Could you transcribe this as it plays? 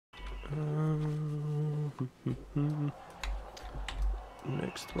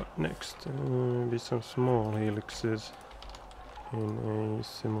What next? Maybe some small helixes in a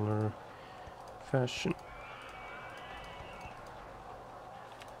similar fashion.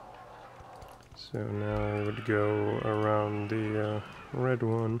 So now I would go around the red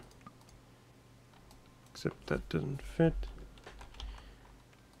one, except that doesn't fit.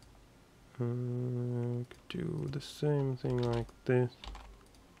 I could do the same thing like this.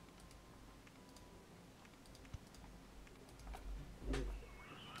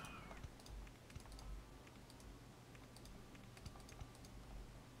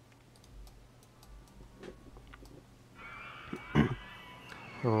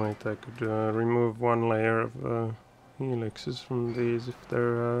 Oh wait, I could remove one layer of helixes from these if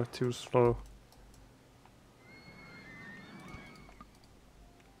they're too slow.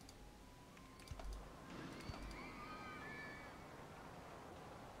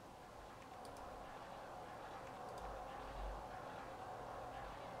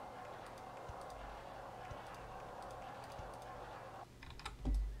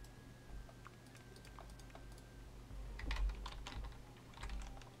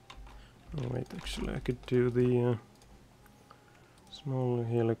 Oh wait, actually I could do the small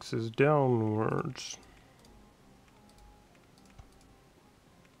helixes downwards.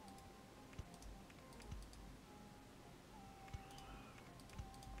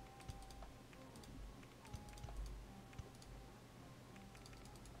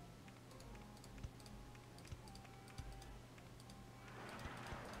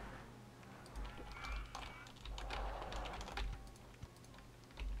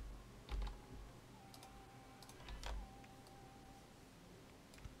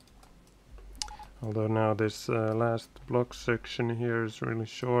 Although now this last block section here is really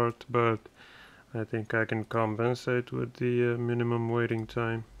short, but I think I can compensate with the minimum waiting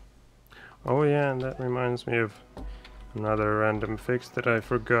time. Oh yeah, and that reminds me of another random fix that I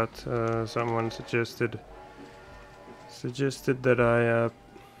forgot. Someone suggested that I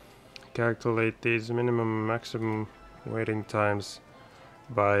calculate these minimum and maximum waiting times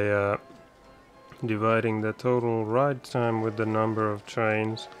by dividing the total ride time with the number of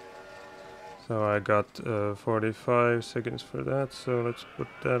trains. So I got 45 seconds for that, so let's put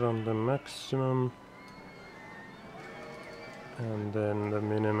that on the maximum. And then the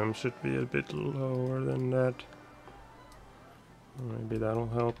minimum should be a bit lower than that. Maybe that'll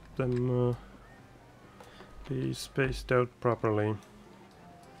help them be spaced out properly.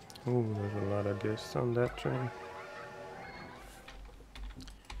 Oh, there's a lot of guests on that train.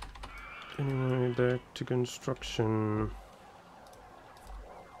 Anyway, back to construction.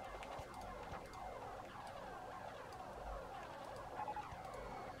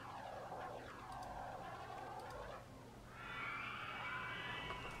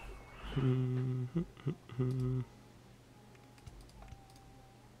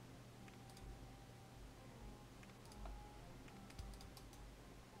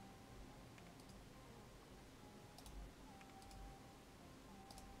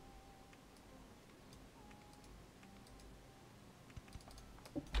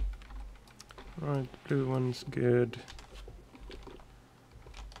 Right, blue one's good,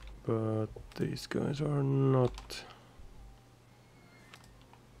 but these guys are not.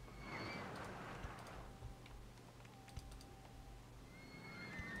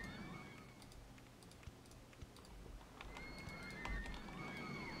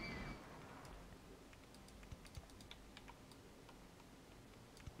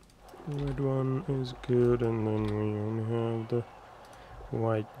 The red one is good, and then we only have the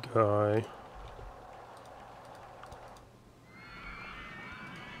white guy.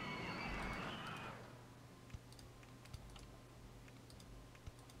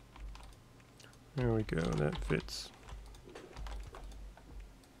 There we go, that fits.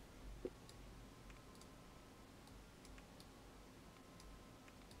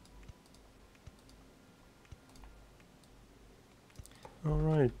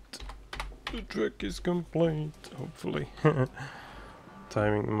 Alright, the trick is complete, hopefully.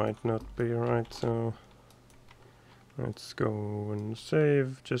 Timing might not be right, so let's go and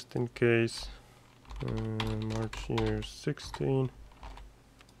save just in case. March year 16.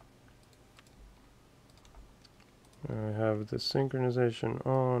 I have the synchronization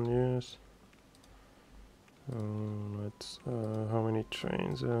on, yes. Let's, how many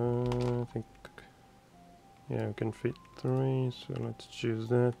trains? I think, yeah, we can fit 3, so let's choose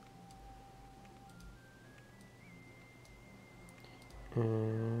that.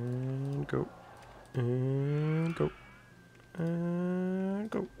 And go. And go. And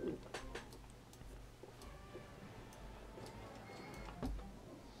go.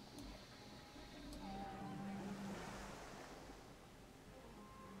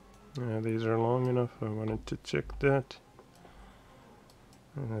 Yeah, these are long enough. I wanted to check that.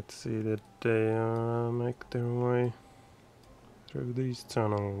 Let's see that they make their way through these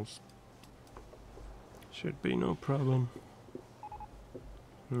tunnels. Should be no problem.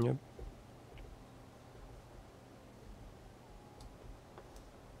 Yep.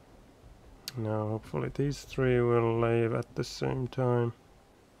 Now hopefully these three will leave at the same time.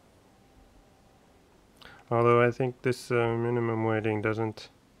 Although I think this minimum waiting doesn't...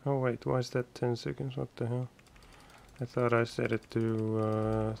 Oh wait, why is that 10 seconds? What the hell? I thought I set it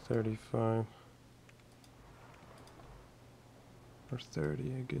to 35. Or 30,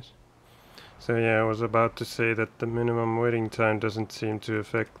 I guess. So yeah, I was about to say that the minimum waiting time doesn't seem to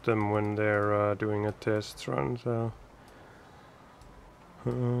affect them when they're doing a test run, so...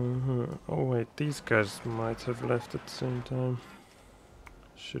 Oh wait, these guys might have left at the same time.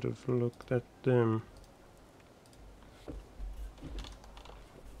 Should have looked at them.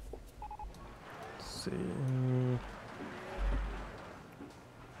 Let's see.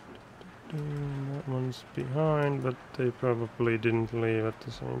 That one's behind, but they probably didn't leave at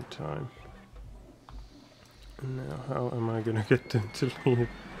the same time. Now, how am I gonna get them to leave?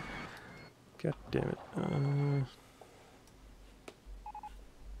 God damn it.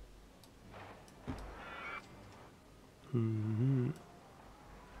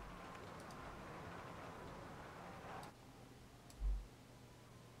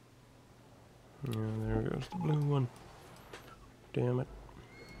 Yeah, there goes the blue one. Damn it.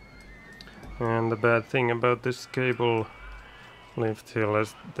 And the bad thing about this cable lift hill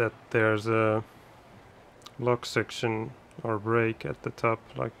is that there's a lock section or brake at the top,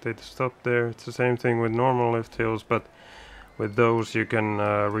 like they stop there. It's the same thing with normal lift hills, but with those you can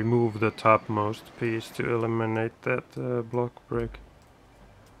remove the topmost piece to eliminate that block brake,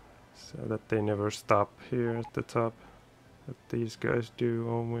 so that they never stop here at the top. But these guys do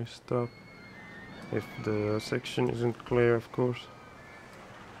always stop, if the section isn't clear, of course.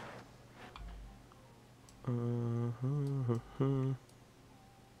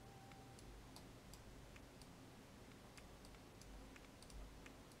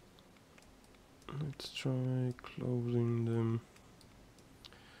 Let's try closing them,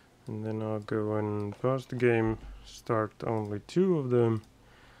 and then I'll go and pause the game, start only 2 of them,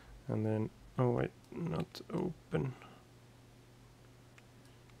 and then, oh wait, not open,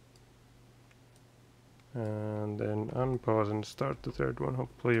 and then unpause and start the 3rd one.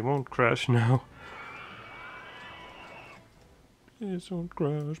 Hopefully it won't crash now. Please don't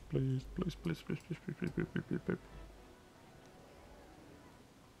crash, please, please, please, please, please, please, please, please, please, please.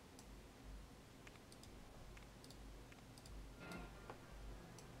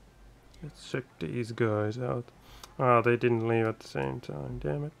 Let's check these guys out. Ah, they didn't leave at the same time,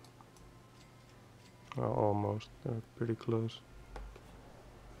 damn it. Well, almost, they're pretty close.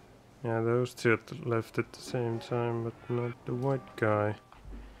 Yeah, those two left at the same time, but not the white guy.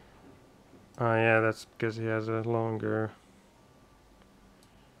 Ah, yeah, that's because he has a longer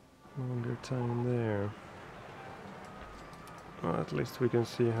time there. Well, at least we can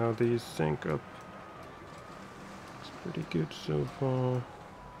see how these sync up. It's pretty good so far.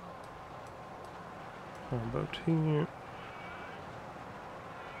 How about here?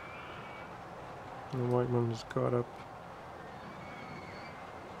 The white one is caught up.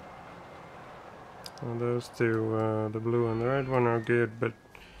 Well, those two, the blue and the red one, are good, but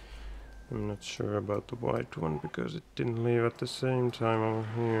I'm not sure about the white one because it didn't leave at the same time over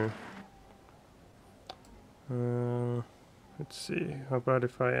here. Let's see, how about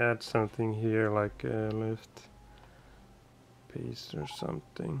if I add something here, like a lift piece or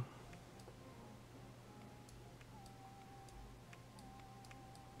something.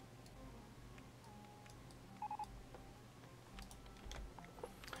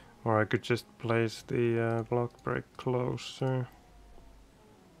 Or I could just place the block brake closer.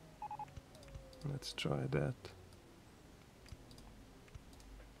 Let's try that.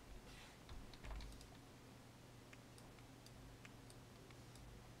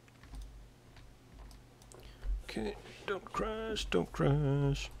 Okay, don't crash, don't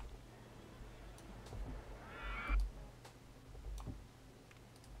crash.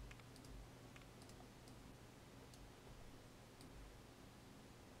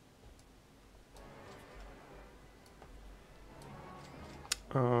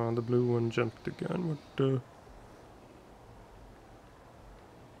 The blue one jumped again. What the?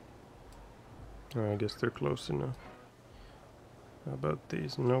 I guess they're close enough. How about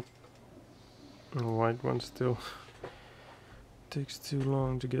these? Nope. The white one still takes too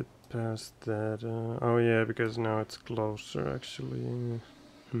long to get past that. Oh yeah, because now it's closer actually.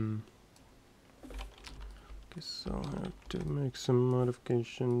 Guess I'll have to make some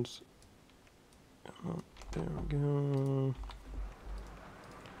modifications Oh, there we go.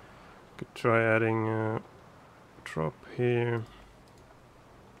 Could try adding a drop here.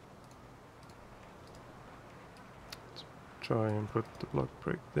 Let's try and put the block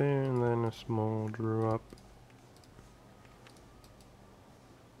break there and then a small drop.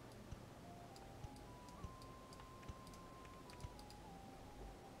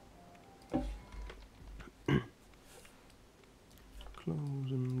 Close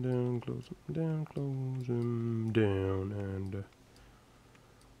them down, close them down, close them down, and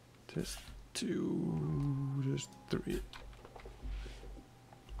test 2, just 3.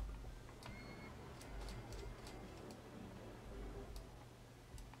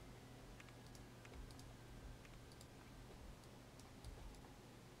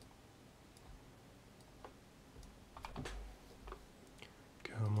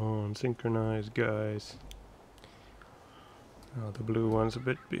 Come on, synchronize, guys. Oh, the blue one's a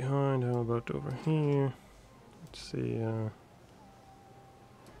bit behind. How about over here? Let's see.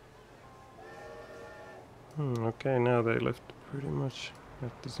 Okay, now they left pretty much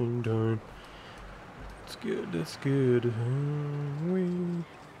at the same time. That's good. That's good.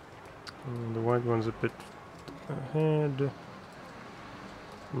 The white one's a bit ahead,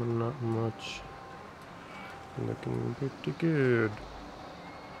 but not much. Looking pretty good.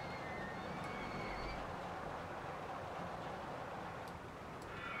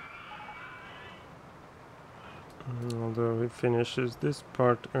 Although he finishes this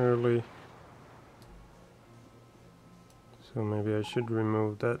part early, so maybe I should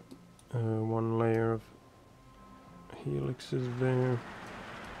remove that one layer of helixes there.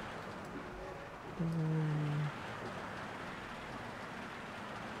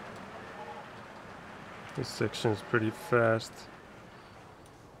 This section is pretty fast,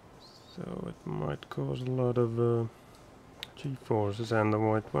 so it might cause a lot of G-forces, and the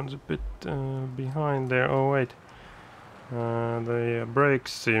white one's a bit behind there. Oh wait. The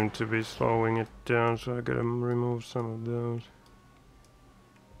brakes seem to be slowing it down, so I gotta remove some of those.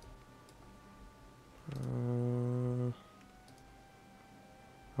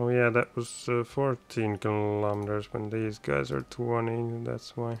 Oh yeah, that was 14 kilometers when these guys are 20,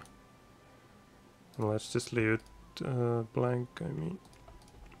 that's why. Well, let's just leave it blank, I mean.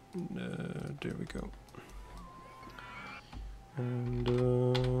 There we go. And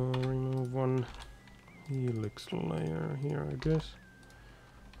remove one helix layer here, I guess.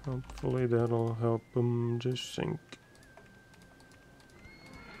 Hopefully that'll help them just sink.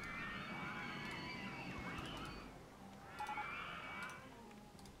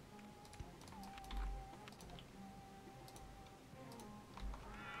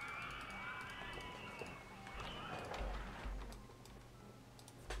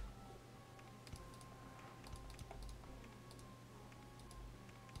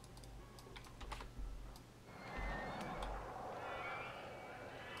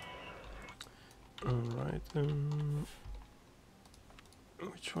 Alright,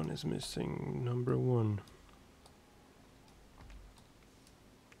 which one is missing? Number 1.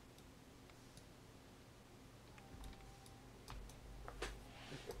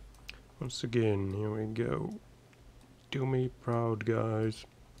 Once again, here we go. Do me proud, guys.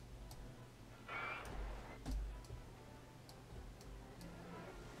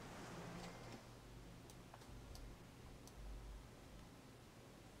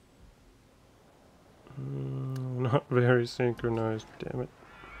 Not very synchronized, damn it.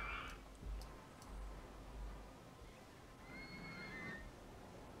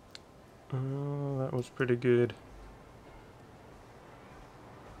 Oh, that was pretty good.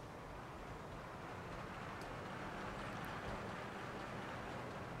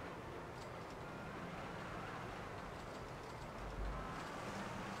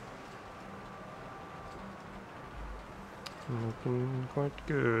 Looking quite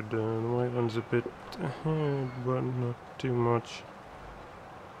good. The white one's a bit ahead, but not too much.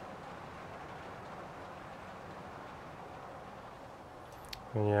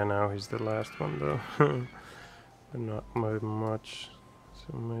 Yeah, now he's the last one though. But not by much.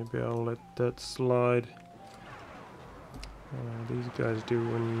 So maybe I'll let that slide. These guys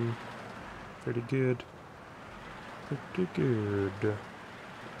doing pretty good. Pretty good.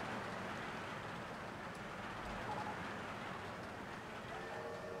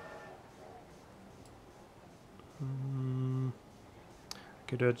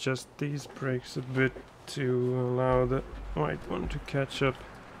 Could adjust these brakes a bit to allow the white one to catch up.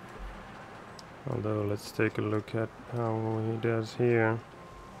 Although let's take a look at how he does here.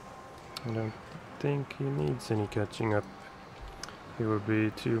 I don't think he needs any catching up. He would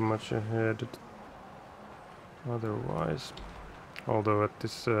be too much ahead otherwise. Although at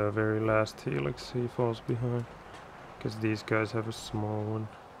this very last helix he falls behind. Because these guys have a small one.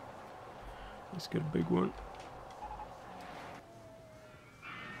 He's got a big one.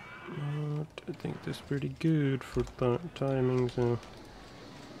 But I think that's pretty good for timing, so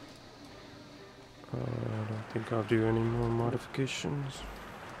I don't think I'll do any more modifications.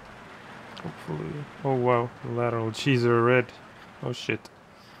 Hopefully. Oh wow, lateral G's are red. Oh shit.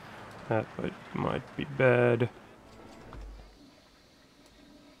 That might be bad.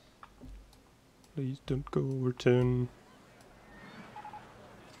 Please don't go over 10.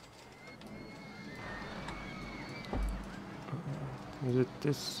 Is it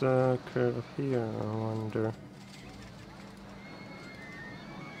this curve here, I wonder?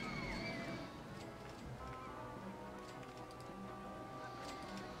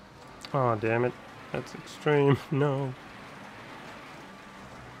 Oh damn it, that's extreme, no.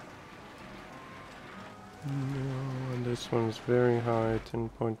 No, and this one's very high,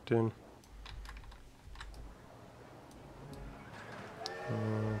 10.10.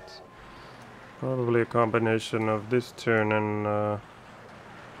 It's probably a combination of this turn and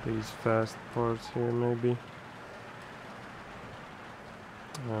these fast parts here, maybe.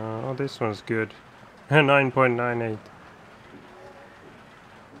 Oh, this one's good. 9.98.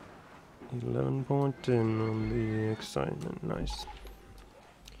 11.10 on the excitement, nice.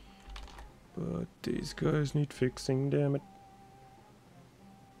 But these guys need fixing, damn it.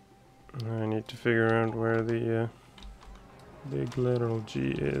 I need to figure out where the big lateral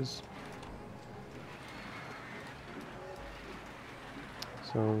G is.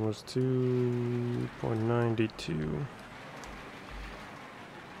 So it was 2.92.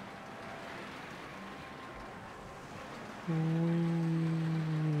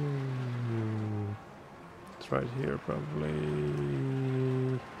 It's right here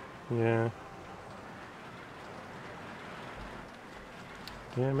probably. Yeah.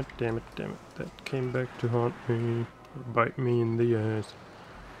 Damn it, damn it, damn it. That came back to haunt me. Or bite me in the ass.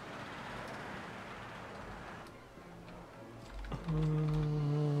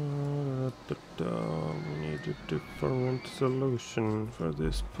 We need a different solution for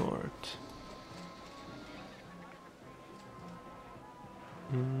this part.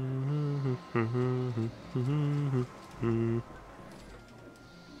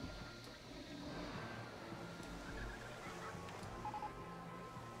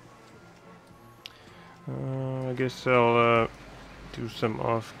 I guess I'll do some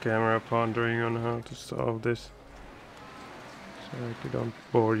off-camera pondering on how to solve this. So I don't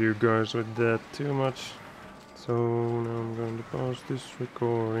bore you guys with that too much. So now I'm going to pause this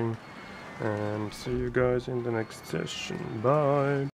recording and see you guys in the next session. Bye!